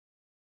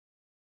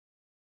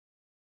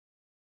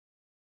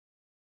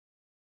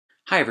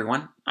Hi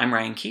everyone, I'm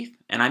Ryan Keith,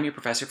 and I'm your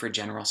professor for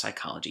general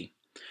psychology.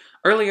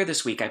 Earlier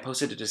this week, I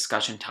posted a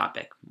discussion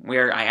topic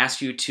where I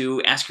asked you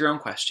to ask your own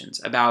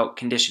questions about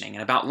conditioning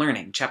and about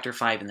learning, chapter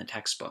 5 in the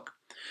textbook.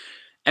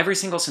 Every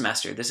single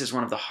semester, this is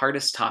one of the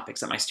hardest topics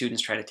that my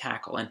students try to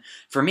tackle, and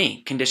for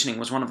me, conditioning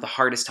was one of the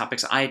hardest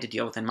topics I had to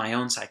deal with in my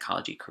own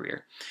psychology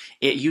career.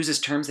 It uses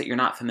terms that you're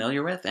not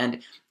familiar with,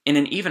 and in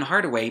an even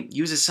harder way,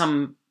 uses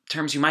some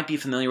terms you might be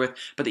familiar with,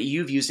 but that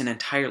you've used in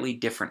entirely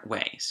different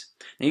ways.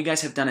 Now, you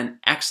guys have done an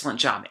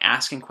excellent job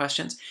asking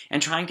questions and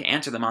trying to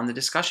answer them on the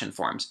discussion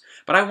forums,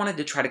 but I wanted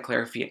to try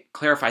to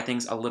clarify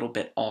things a little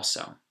bit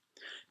also.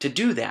 To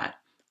do that,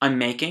 I'm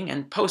making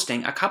and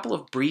posting a couple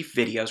of brief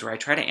videos where I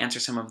try to answer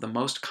some of the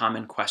most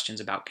common questions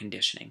about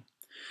conditioning.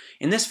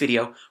 In this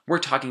video, we're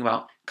talking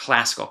about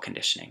classical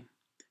conditioning.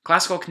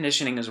 Classical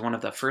conditioning is one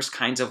of the first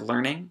kinds of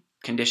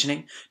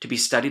conditioning to be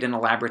studied in a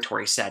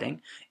laboratory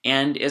setting,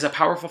 and is a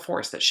powerful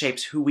force that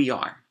shapes who we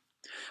are.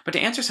 But to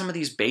answer some of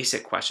these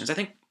basic questions, I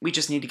think we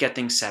just need to get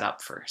things set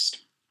up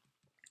first.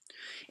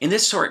 In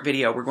this short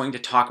video, we're going to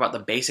talk about the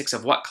basics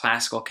of what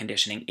classical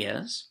conditioning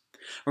is.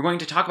 We're going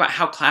to talk about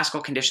how classical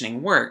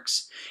conditioning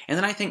works, and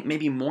then I think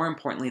maybe more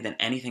importantly than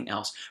anything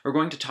else, we're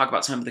going to talk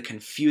about some of the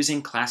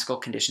confusing classical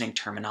conditioning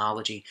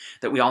terminology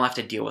that we all have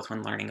to deal with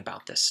when learning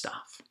about this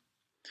stuff.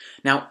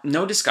 Now,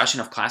 no discussion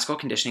of classical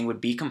conditioning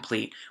would be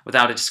complete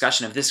without a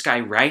discussion of this guy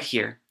right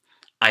here,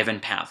 Ivan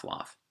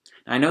Pavlov.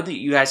 Now, I know that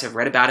you guys have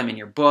read about him in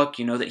your book,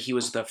 you know that he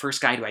was the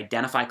first guy to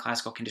identify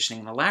classical conditioning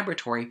in the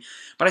laboratory,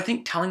 but I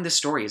think telling this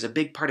story is a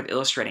big part of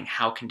illustrating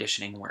how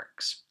conditioning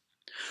works.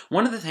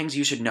 One of the things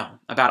you should know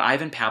about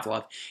Ivan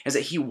Pavlov is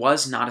that he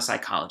was not a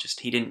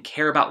psychologist. He didn't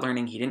care about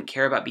learning, he didn't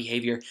care about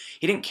behavior,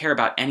 he didn't care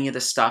about any of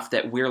the stuff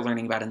that we're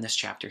learning about in this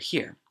chapter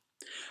here.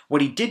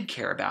 What he did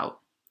care about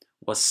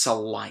was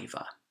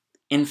saliva.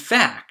 In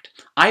fact,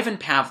 Ivan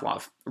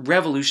Pavlov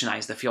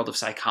revolutionized the field of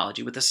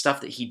psychology with the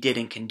stuff that he did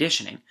in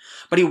conditioning,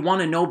 but he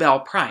won a Nobel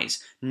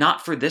Prize,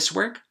 not for this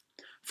work,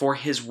 for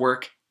his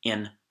work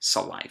in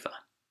saliva.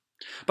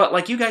 But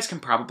like you guys can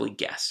probably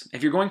guess,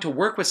 if you're going to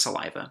work with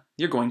saliva,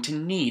 you're going to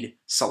need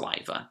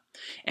saliva.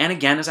 And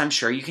again, as I'm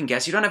sure you can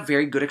guess, you don't have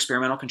very good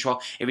experimental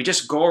control if you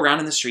just go around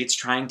in the streets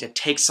trying to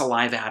take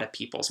saliva out of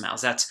people's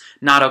mouths. That's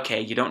not okay.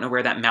 You don't know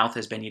where that mouth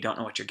has been. You don't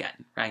know what you're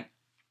getting, right?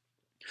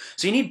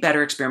 So you need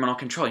better experimental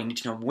control. You need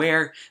to know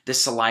where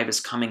this saliva is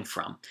coming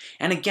from.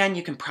 And again,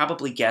 you can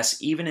probably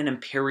guess, even in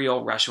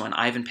Imperial Russia when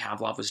Ivan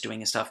Pavlov was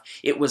doing his stuff,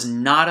 it was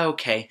not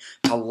okay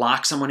to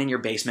lock someone in your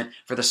basement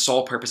for the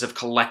sole purpose of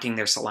collecting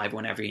their saliva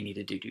whenever you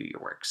needed to do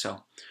your work.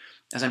 So,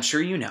 as I'm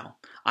sure you know,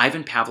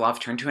 Ivan Pavlov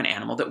turned to an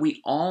animal that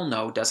we all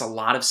know does a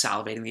lot of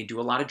salivating, they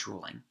do a lot of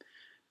drooling,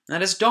 and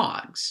that is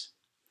dogs.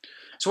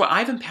 So what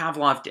Ivan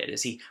Pavlov did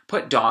is he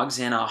put dogs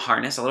in a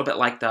harness, a little bit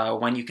like the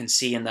one you can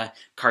see in the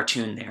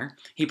cartoon there.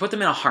 He put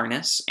them in a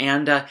harness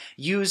and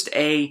used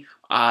a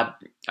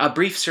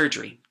brief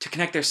surgery to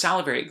connect their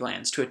salivary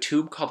glands to a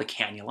tube called a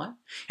cannula,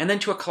 and then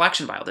to a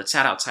collection vial that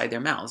sat outside their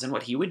mouths. And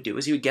what he would do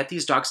is he would get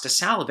these dogs to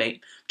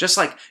salivate, just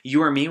like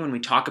you or me when we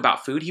talk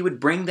about food. He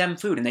would bring them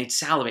food and they'd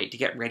salivate to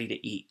get ready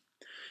to eat.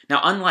 Now,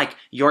 unlike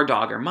your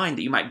dog or mine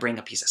that you might bring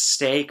a piece of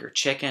steak or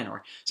chicken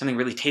or something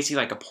really tasty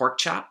like a pork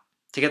chop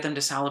to get them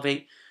to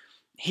salivate,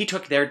 he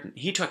took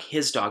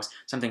his dogs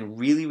something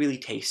really, really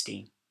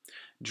tasty,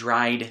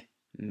 dried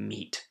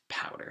meat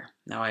powder.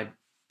 Now, I'm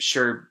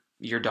sure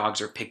your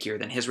dogs are pickier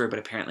than his were, but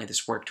apparently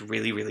this worked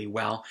really, really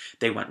well.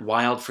 They went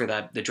wild for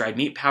the dried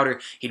meat powder.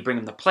 He'd bring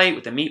them the plate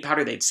with the meat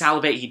powder. They'd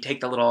salivate. He'd take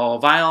the little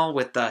vial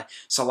with the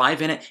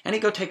saliva in it, and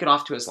he'd go take it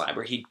off to his lab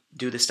where he'd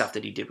do the stuff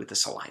that he did with the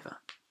saliva.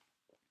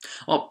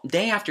 Well,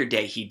 day after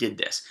day, he did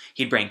this.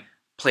 He'd bring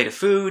plate of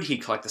food,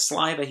 he'd collect the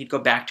saliva, he'd go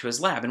back to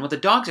his lab. And what the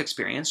dogs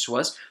experienced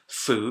was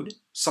food,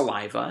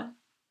 saliva,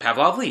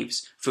 Pavlov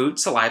leaves. Food,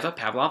 saliva,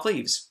 Pavlov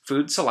leaves.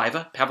 Food,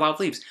 saliva, Pavlov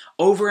leaves.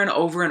 Over and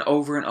over and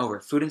over and over.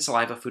 Food and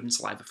saliva, food and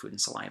saliva, food and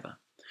saliva.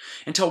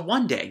 Until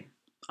one day,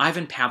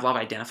 Ivan Pavlov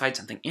identified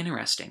something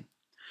interesting.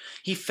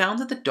 He found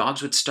that the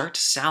dogs would start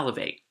to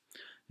salivate,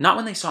 not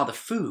when they saw the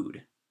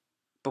food,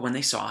 but when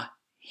they saw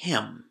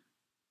him.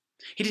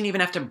 He didn't even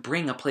have to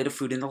bring a plate of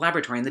food in the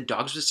laboratory, and the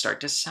dogs would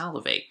start to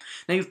salivate.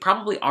 Now, you've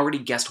probably already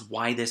guessed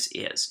why this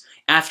is.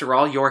 After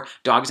all, your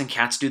dogs and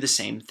cats do the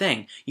same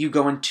thing. You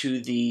go into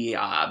the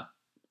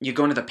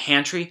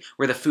pantry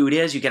where the food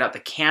is, you get out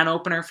the can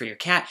opener for your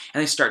cat,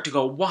 and they start to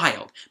go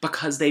wild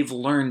because they've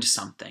learned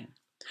something.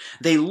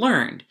 They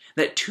learned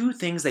that two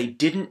things they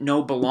didn't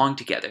know belong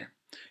together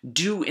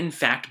do in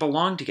fact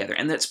belong together,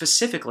 and that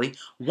specifically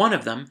one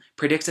of them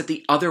predicts that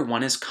the other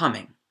one is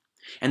coming.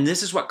 And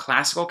this is what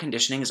classical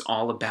conditioning is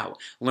all about,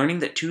 learning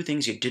that two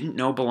things you didn't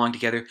know belong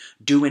together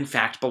do in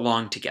fact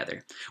belong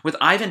together. With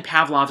Ivan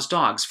Pavlov's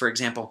dogs, for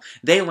example,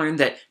 they learned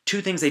that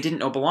two things they didn't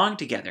know belong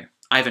together,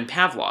 Ivan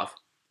Pavlov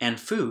and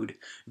food,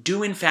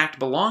 do in fact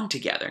belong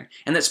together,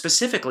 and that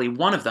specifically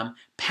one of them,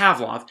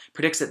 Pavlov,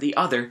 predicts that the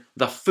other,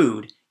 the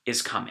food,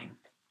 is coming.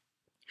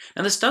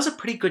 Now this does a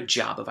pretty good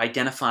job of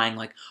identifying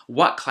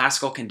what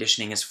classical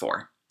conditioning is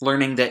for.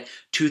 learning that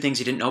two things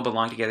you didn't know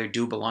belong together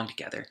do belong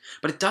together,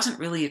 but it doesn't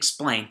really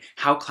explain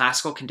how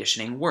classical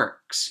conditioning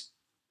works.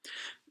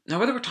 Now,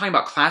 whether we're talking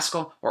about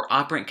classical or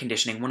operant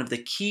conditioning, one of the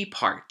key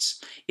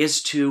parts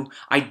is to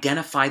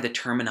identify the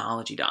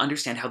terminology, to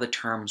understand how the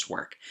terms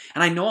work.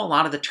 And I know a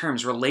lot of the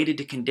terms related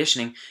to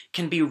conditioning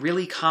can be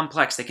really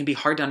complex. They can be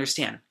hard to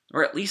understand,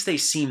 or at least they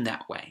seem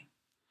that way.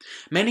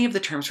 Many of the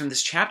terms from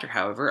this chapter,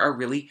 however, are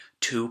really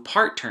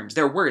two-part terms.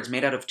 They're words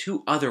made out of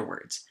two other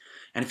words.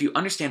 And if you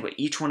understand what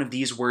each one of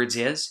these words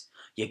is,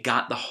 you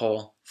got the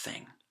whole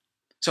thing.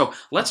 So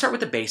let's start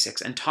with the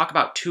basics and talk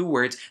about two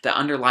words that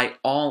underlie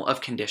all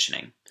of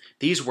conditioning.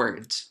 These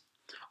words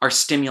are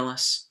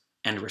stimulus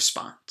and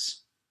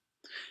response.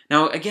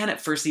 Now, again, at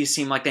first these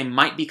seem like they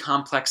might be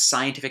complex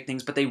scientific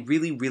things, but they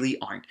really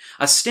aren't.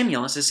 A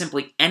stimulus is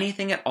simply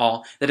anything at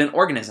all that an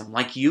organism,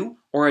 like you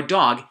or a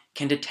dog,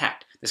 can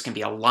detect. This can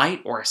be a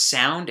light or a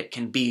sound. It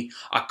can be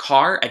a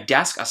car, a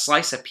desk, a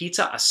slice of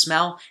pizza, a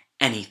smell,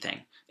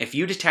 anything. If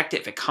you detect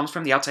it, if it comes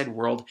from the outside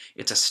world,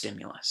 it's a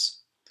stimulus.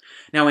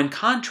 Now, in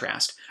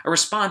contrast, a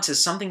response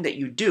is something that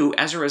you do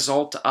as a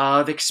result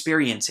of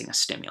experiencing a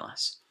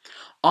stimulus.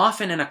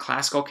 Often in a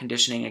classical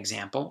conditioning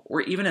example,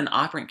 or even an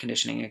operant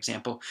conditioning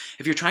example,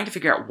 if you're trying to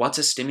figure out what's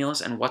a stimulus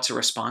and what's a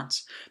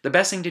response, the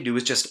best thing to do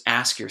is just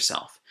ask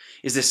yourself,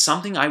 is this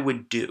something I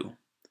would do,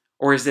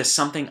 or is this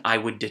something I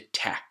would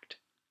detect?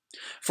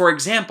 For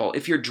example,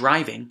 if you're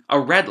driving, a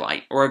red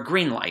light or a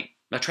green light,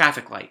 a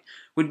traffic light,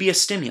 would be a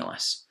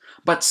stimulus,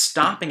 but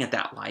stopping at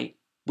that light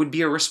would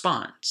be a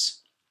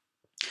response.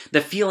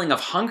 The feeling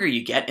of hunger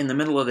you get in the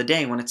middle of the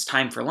day when it's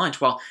time for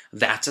lunch, well,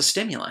 that's a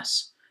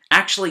stimulus.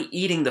 Actually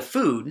eating the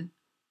food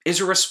is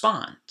a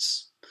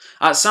response.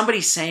 Somebody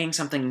saying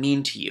something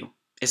mean to you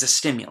is a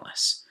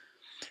stimulus.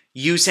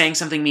 You saying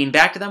something mean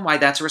back to them, why,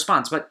 that's a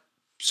response, but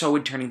so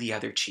would turning the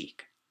other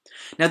cheek.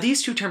 Now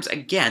these two terms,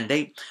 again,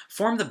 they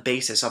form the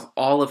basis of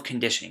all of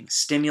conditioning,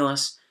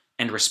 stimulus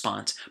and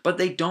response, but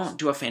they don't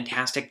do a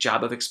fantastic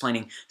job of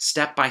explaining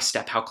step by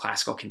step how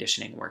classical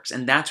conditioning works,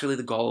 and that's really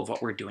the goal of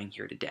what we're doing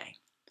here today.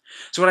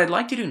 So what I'd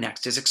like to do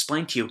next is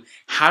explain to you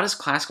how does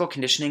classical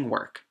conditioning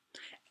work,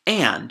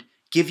 and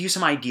give you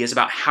some ideas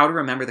about how to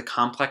remember the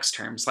complex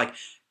terms like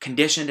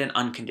conditioned and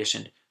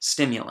unconditioned,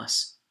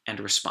 stimulus,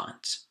 and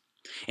response.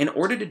 In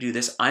order to do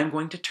this, I'm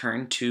going to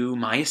turn to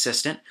my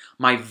assistant,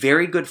 my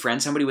very good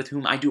friend, somebody with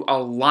whom I do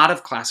a lot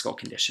of classical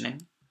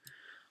conditioning,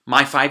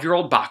 my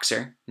 5-year-old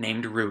boxer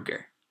named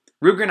Ruger.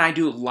 Ruger and I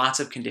do lots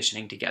of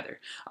conditioning together.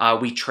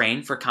 We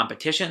train for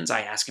competitions.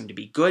 I ask him to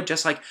be good,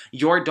 just like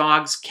your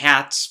dogs,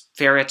 cats,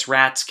 ferrets,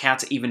 rats,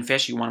 cats, even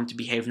fish, you want them to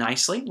behave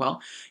nicely.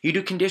 Well, you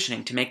do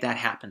conditioning to make that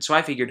happen. So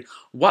I figured,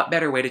 what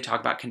better way to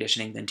talk about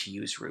conditioning than to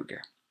use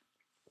Ruger?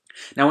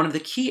 Now, one of the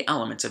key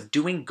elements of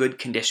doing good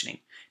conditioning,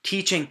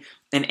 teaching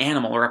an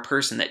animal or a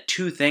person that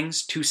two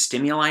things, two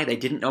stimuli they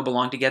didn't know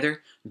belong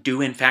together,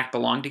 do in fact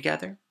belong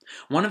together,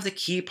 one of the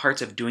key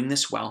parts of doing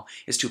this well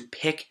is to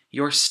pick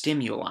your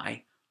stimuli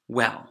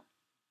well.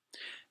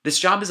 This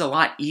job is a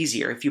lot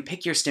easier if you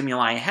pick your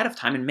stimuli ahead of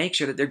time and make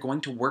sure that they're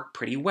going to work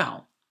pretty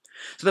well.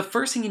 So the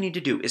first thing you need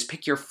to do is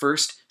pick your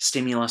first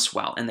stimulus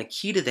well, and the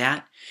key to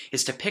that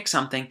is to pick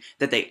something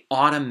that they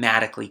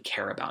automatically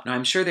care about. Now,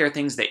 I'm sure there are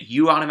things that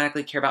you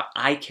automatically care about,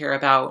 I care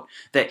about,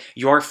 that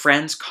your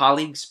friends,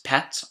 colleagues,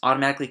 pets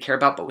automatically care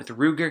about, but with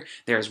Ruger,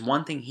 there is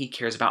one thing he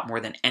cares about more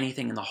than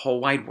anything in the whole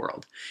wide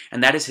world,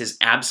 and that is his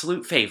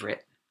absolute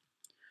favorite,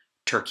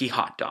 turkey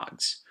hot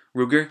dogs.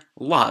 Ruger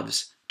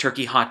loves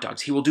turkey hot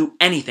dogs. He will do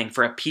anything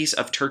for a piece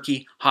of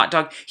turkey hot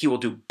dog. He will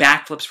do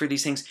backflips for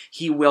these things.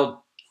 He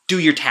will do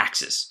your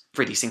taxes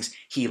for these things.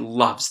 He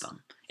loves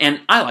them.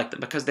 And I like them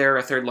because they're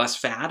a third less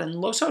fat and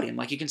low sodium,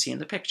 like you can see in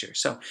the picture.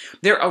 So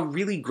they're a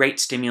really great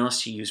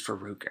stimulus to use for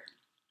Ruger.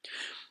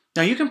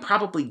 Now you can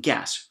probably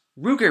guess,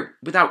 Ruger,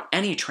 without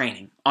any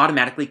training,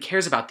 automatically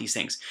cares about these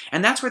things.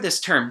 And that's where this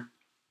term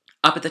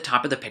up at the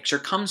top of the picture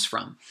comes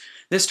from.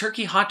 This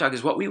turkey hot dog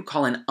is what we would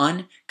call an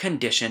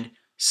unconditioned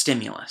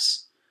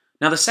stimulus.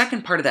 Now, the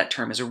second part of that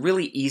term is a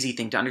really easy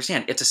thing to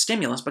understand. It's a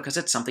stimulus because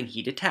it's something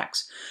he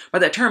detects. But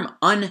that term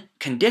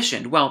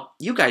unconditioned, well,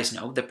 you guys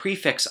know the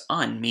prefix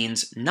un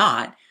means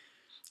not.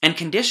 And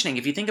conditioning,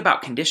 if you think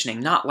about conditioning,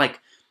 not like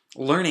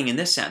learning in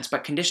this sense,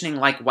 but conditioning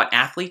like what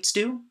athletes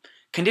do,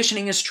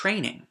 conditioning is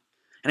training.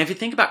 And if you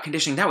think about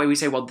conditioning that way, we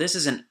say, well, this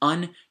is an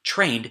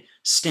untrained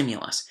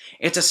stimulus.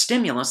 It's a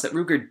stimulus that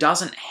Ruger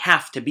doesn't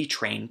have to be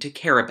trained to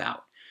care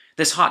about.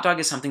 This hot dog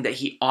is something that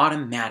he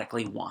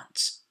automatically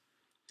wants.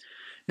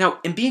 Now,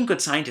 in being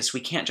good scientists, we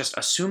can't just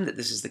assume that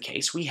this is the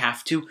case. We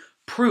have to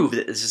prove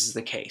that this is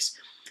the case.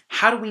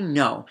 How do we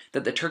know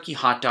that the turkey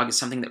hot dog is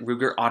something that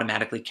Ruger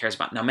automatically cares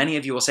about? Now, many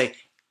of you will say,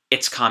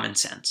 it's common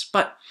sense.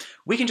 But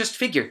we can just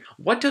figure,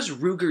 what does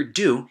Ruger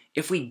do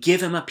if we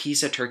give him a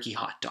piece of turkey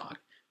hot dog?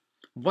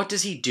 What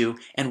does he do,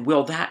 and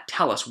will that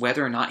tell us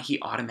whether or not he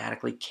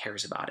automatically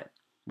cares about it?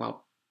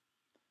 Well,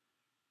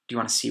 do you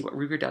want to see what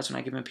Ruger does when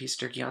I give him a piece of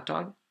turkey hot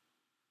dog?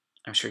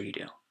 I'm sure you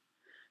do.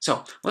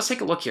 So let's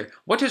take a look here.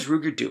 What does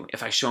Ruger do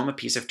if I show him a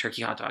piece of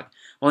turkey hot dog?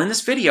 Well, in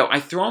this video,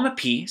 I throw him a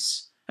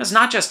piece, It's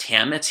not just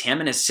him, it's him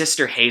and his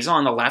sister Hazel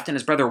on the left and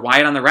his brother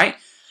Wyatt on the right.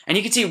 And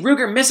you can see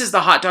Ruger misses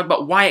the hot dog,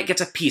 but Wyatt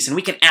gets a piece, and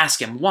we can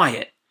ask him,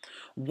 Wyatt,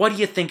 what do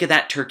you think of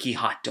that turkey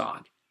hot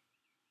dog?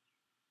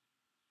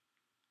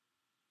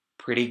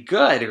 Pretty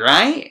good,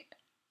 right?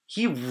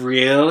 He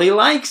really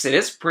likes it.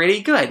 It's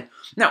pretty good.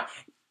 Now,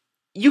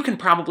 you can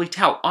probably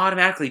tell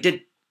automatically,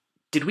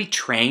 did we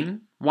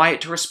train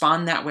Wyatt to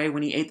respond that way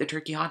when he ate the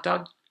turkey hot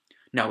dog?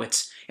 No,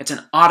 it's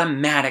an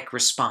automatic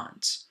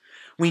response.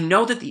 We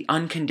know that the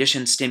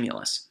unconditioned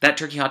stimulus, that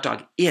turkey hot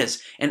dog,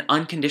 is an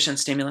unconditioned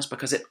stimulus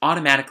because it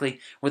automatically,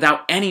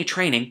 without any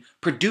training,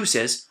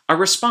 produces a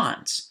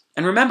response.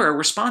 And remember, a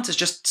response is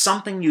just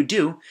something you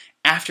do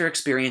after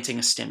experiencing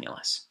a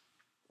stimulus.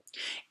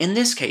 In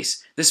this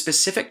case, the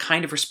specific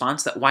kind of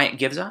response that Wyatt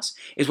gives us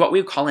is what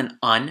we would call an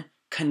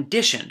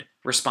unconditioned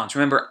response.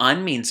 Remember,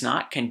 un means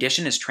not,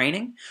 condition is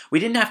training. We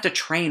didn't have to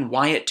train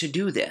Wyatt to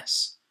do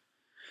this.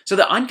 So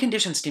the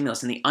unconditioned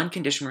stimulus and the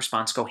unconditioned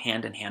response go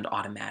hand in hand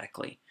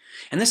automatically.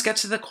 And this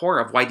gets to the core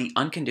of why the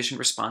unconditioned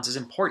response is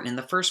important in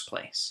the first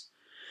place.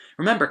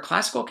 Remember,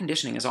 classical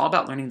conditioning is all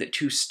about learning that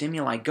two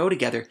stimuli go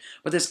together,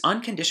 but this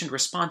unconditioned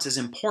response is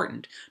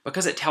important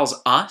because it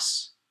tells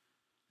us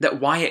that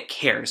Wyatt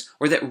cares,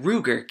 or that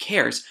Ruger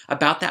cares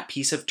about that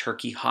piece of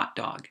turkey hot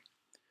dog.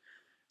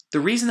 The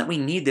reason that we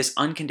need this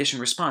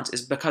unconditioned response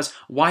is because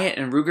Wyatt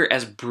and Ruger,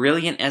 as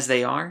brilliant as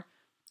they are,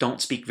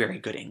 don't speak very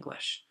good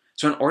English.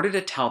 So in order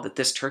to tell that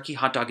this turkey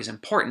hot dog is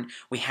important,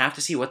 we have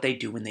to see what they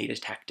do when they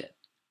detect it.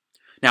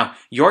 Now,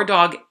 your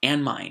dog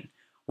and mine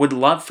would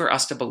love for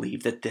us to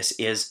believe that this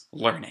is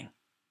learning,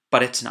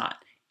 but it's not.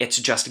 It's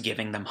just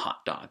giving them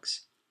hot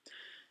dogs.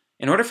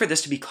 In order for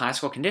this to be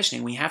classical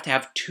conditioning, we have to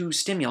have two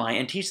stimuli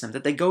and teach them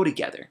that they go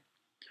together.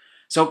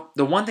 So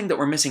the one thing that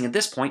we're missing at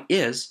this point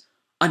is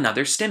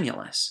another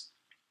stimulus.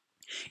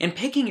 In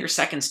picking your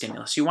second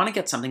stimulus, you want to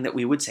get something that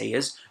we would say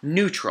is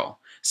neutral,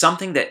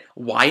 something that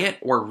Wyatt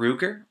or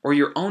Ruger or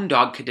your own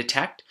dog could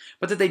detect,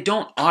 but that they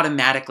don't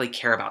automatically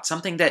care about,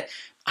 something that,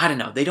 I don't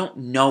know, they don't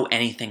know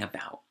anything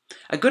about.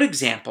 A good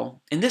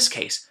example, in this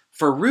case,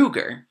 for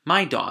Ruger,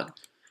 my dog,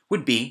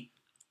 would be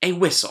a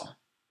whistle.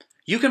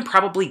 You can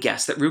probably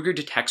guess that Ruger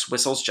detects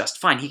whistles just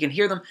fine. He can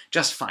hear them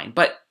just fine,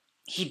 but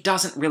he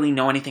doesn't really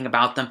know anything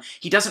about them.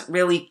 He doesn't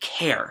really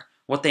care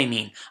what they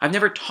mean. I've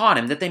never taught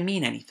him that they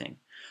mean anything.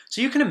 So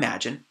you can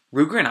imagine,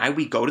 Ruger and I,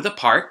 we go to the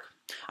park,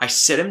 I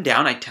sit him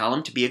down, I tell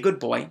him to be a good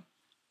boy,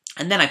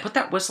 and then I put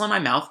that whistle in my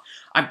mouth,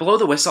 I blow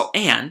the whistle,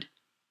 and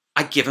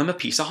I give him a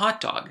piece of hot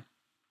dog.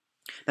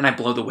 Then I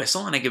blow the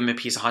whistle, and I give him a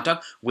piece of hot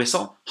dog,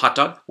 whistle, hot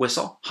dog,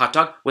 whistle, hot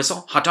dog,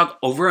 whistle, hot dog,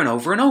 over and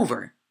over and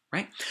over.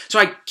 Right? So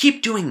I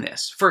keep doing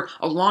this for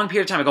a long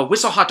period of time. I go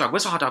whistle, hot dog,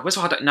 whistle, hot dog,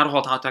 whistle, hot dog, not a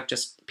whole hot dog,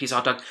 just a piece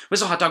of hot dog,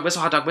 whistle, hot dog,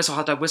 whistle, hot dog, whistle,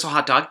 hot dog, whistle,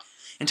 hot dog,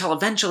 until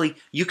eventually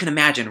you can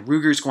imagine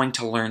Ruger's going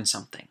to learn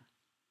something.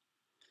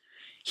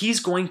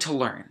 He's going to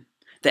learn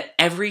that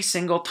every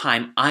single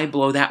time I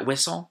blow that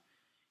whistle,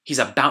 he's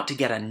about to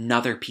get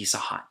another piece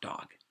of hot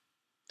dog.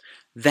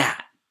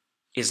 That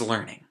is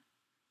learning.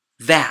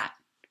 That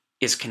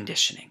is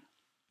conditioning.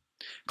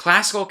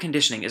 Classical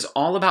conditioning is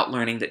all about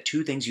learning that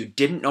two things you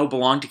didn't know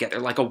belong together,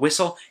 like a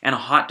whistle and a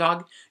hot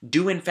dog,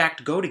 do in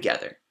fact go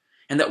together,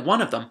 and that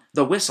one of them,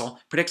 the whistle,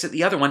 predicts that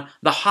the other one,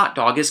 the hot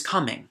dog, is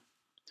coming.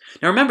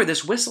 Now remember,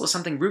 this whistle is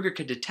something Ruger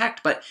could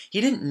detect, but he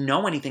didn't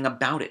know anything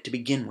about it to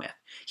begin with.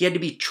 He had to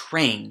be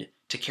trained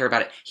to care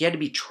about it. He had to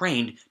be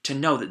trained to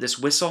know that this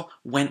whistle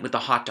went with the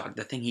hot dog,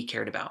 the thing he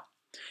cared about.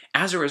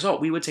 As a result,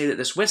 we would say that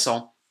this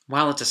whistle,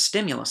 while it's a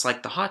stimulus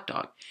like the hot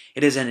dog,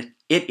 it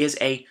is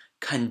a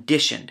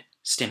conditioned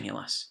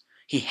stimulus.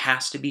 He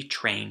has to be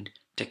trained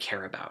to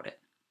care about it.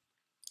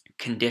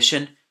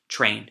 Conditioned,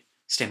 trained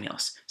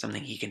stimulus,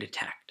 something he can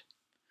detect.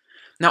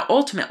 Now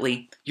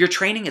ultimately, your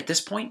training at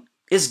this point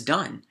is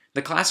done.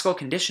 The classical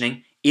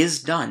conditioning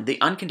is done. The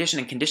unconditioned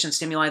and conditioned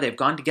stimuli, they've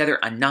gone together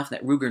enough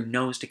that Ruger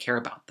knows to care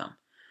about them.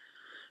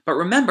 But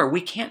remember,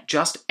 we can't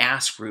just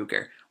ask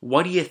Ruger,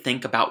 what do you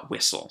think about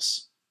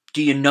whistles?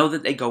 Do you know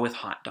that they go with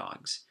hot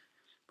dogs?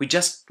 We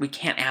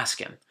can't ask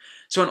him.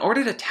 So in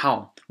order to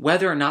tell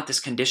whether or not this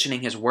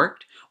conditioning has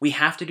worked, we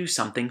have to do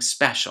something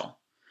special.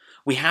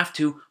 We have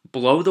to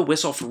blow the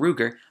whistle for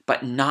Ruger,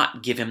 but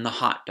not give him the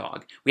hot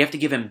dog. We have to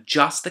give him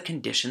just the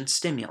conditioned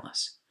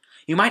stimulus.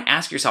 You might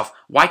ask yourself,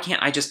 why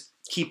can't I just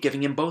keep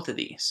giving him both of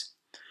these?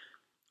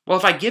 Well,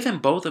 if I give him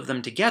both of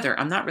them together,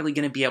 I'm not really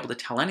going to be able to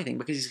tell anything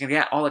because he's going to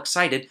get all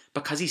excited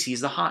because he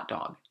sees the hot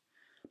dog.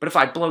 But if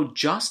I blow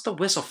just the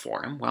whistle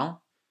for him,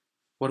 well,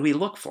 what do we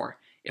look for?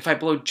 If I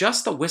blow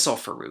just the whistle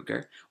for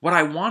Ruger, what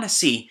I want to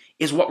see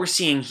is what we're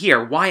seeing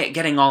here, Wyatt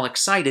getting all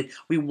excited.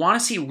 We want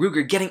to see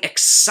Ruger getting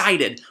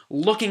excited,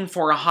 looking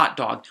for a hot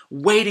dog,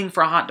 waiting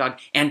for a hot dog,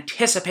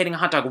 anticipating a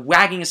hot dog,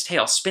 wagging his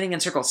tail, spinning in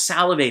circles,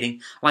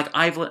 salivating like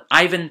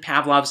Ivan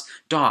Pavlov's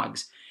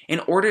dogs, in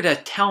order to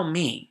tell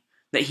me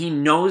that he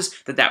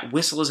knows that that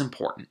whistle is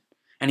important.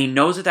 And he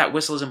knows that that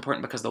whistle is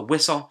important because the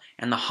whistle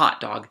and the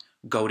hot dog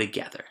go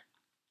together.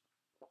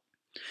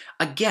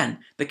 Again,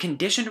 the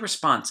conditioned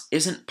response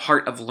isn't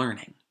part of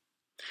learning.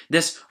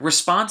 This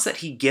response that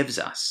he gives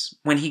us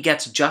when he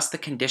gets just the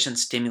conditioned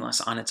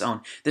stimulus on its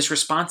own, this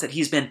response that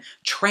he's been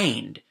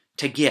trained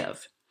to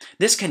give,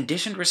 this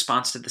conditioned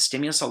response to the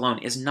stimulus alone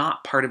is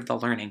not part of the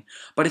learning,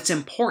 but it's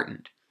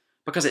important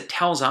because it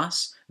tells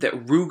us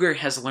that Ruger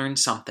has learned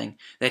something,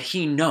 that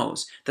he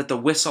knows that the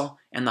whistle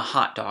and the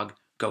hot dog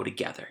go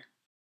together.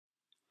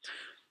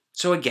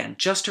 So again,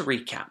 just to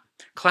recap,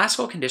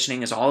 classical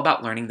conditioning is all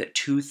about learning that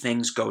two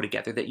things go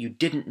together that you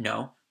didn't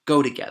know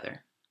go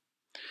together.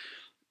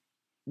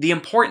 The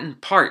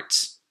important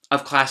parts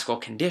of classical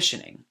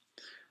conditioning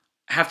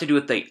have to do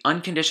with the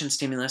unconditioned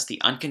stimulus,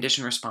 the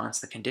unconditioned response,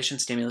 the conditioned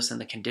stimulus,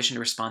 and the conditioned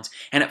response.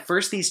 And at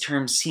first these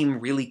terms seem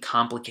really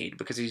complicated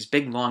because these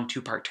big, long,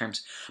 two-part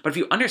terms. But if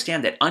you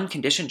understand that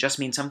unconditioned just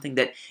means something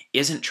that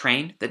isn't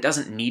trained, that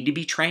doesn't need to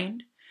be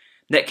trained,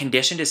 that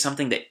conditioned is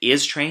something that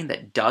is trained,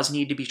 that does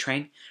need to be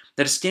trained,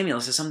 that a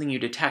stimulus is something you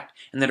detect,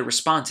 and that a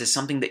response is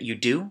something that you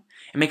do,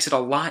 it makes it a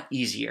lot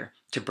easier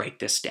to break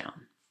this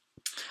down.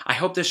 I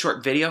hope this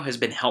short video has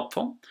been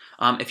helpful.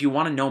 If you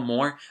want to know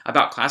more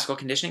about classical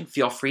conditioning,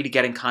 feel free to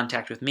get in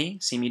contact with me.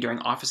 See me during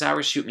office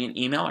hours, shoot me an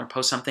email, or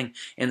post something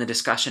in the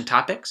discussion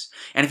topics.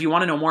 And if you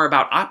want to know more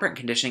about operant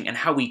conditioning and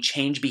how we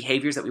change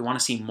behaviors that we want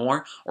to see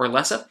more or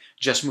less of,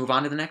 just move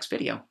on to the next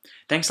video.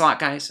 Thanks a lot,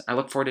 guys. I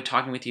look forward to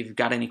talking with you if you've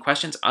got any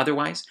questions.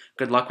 Otherwise,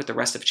 good luck with the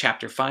rest of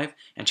Chapter 5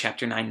 and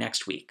Chapter 9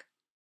 next week.